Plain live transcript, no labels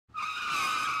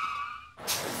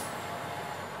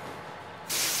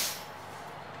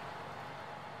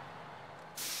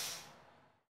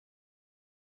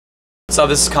So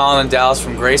this is Colin and Dallas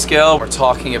from Grayscale. We're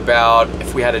talking about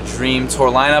if we had a dream tour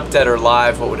lineup, dead or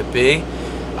alive, what would it be?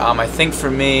 I think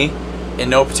for me, in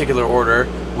no particular order,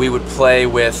 we would play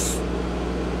with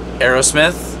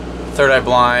Aerosmith, Third Eye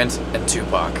Blind, and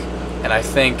Tupac. And I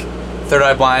think Third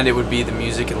Eye Blind, it would be the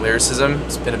music and lyricism.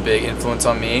 It's been a big influence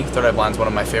on me. Third Eye Blind's one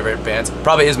of my favorite bands.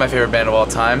 Probably is my favorite band of all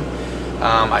time.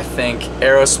 I think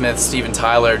Aerosmith, Steven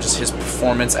Tyler, just his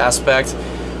performance aspect,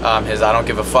 his I don't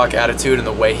give a fuck attitude and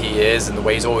the way he is and the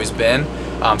way he's always been.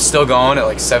 Still going at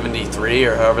like 73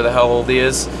 or however the hell old he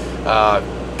is.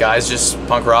 Guy's just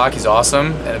punk rock, he's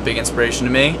awesome and a big inspiration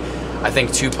to me. I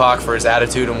think Tupac for his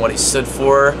attitude and what he stood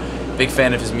for. Big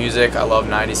fan of his music, I love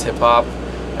 90s hip hop.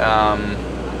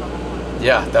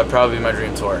 Yeah, that'd probably be my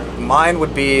dream tour. Mine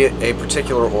would be a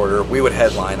particular order. We would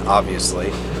headline, obviously.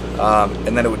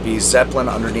 And then it would be Zeppelin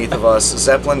underneath of us.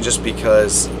 Zeppelin just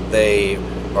because they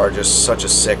are just such a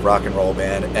sick rock and roll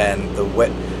band, and the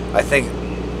way, I think,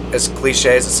 as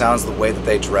cliche as it sounds, the way that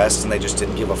they dressed and they just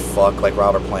didn't give a fuck, like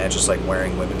Robert Plant, just like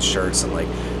wearing women's shirts and like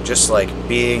just like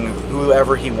being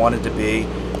whoever he wanted to be.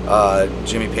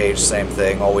 Jimmy Page, same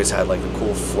thing, always had like the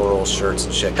cool floral shirts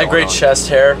and shit. Had great chest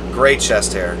hair. Great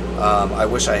chest hair. I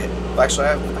wish I actually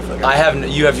I feel like I have.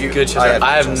 You have good chest hair.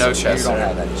 I have no chest hair. You don't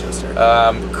have any chest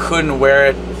hair. Couldn't wear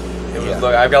it. It would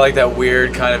look. I've got like that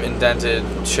weird kind of indented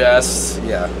chest.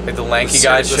 Yeah. Like the lanky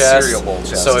guy chest. Cereal bowl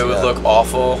chest. So it would look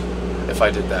awful if I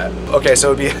did that. Okay,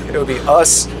 so it would be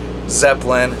us,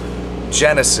 Zeppelin,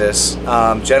 Genesis.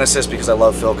 Genesis because I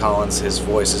love Phil Collins. His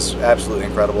voice is absolutely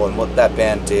incredible, and what that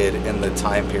band did in the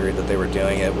time period that they were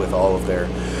doing it with all of their,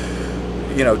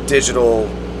 you know, digital,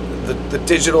 the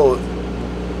digital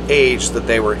age that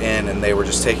they were in, and they were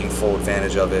just taking full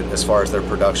advantage of it as far as their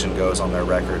production goes on their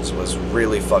records, was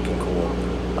really fucking cool.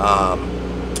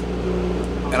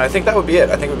 And I think that would be it.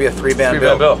 I think it would be a three-band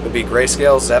bill. It would be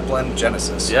Grayscale, Zeppelin,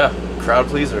 Genesis. Yeah, crowd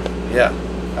pleaser. Yeah,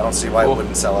 I don't see why it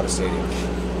wouldn't sell out a stadium.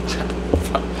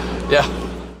 Yeah.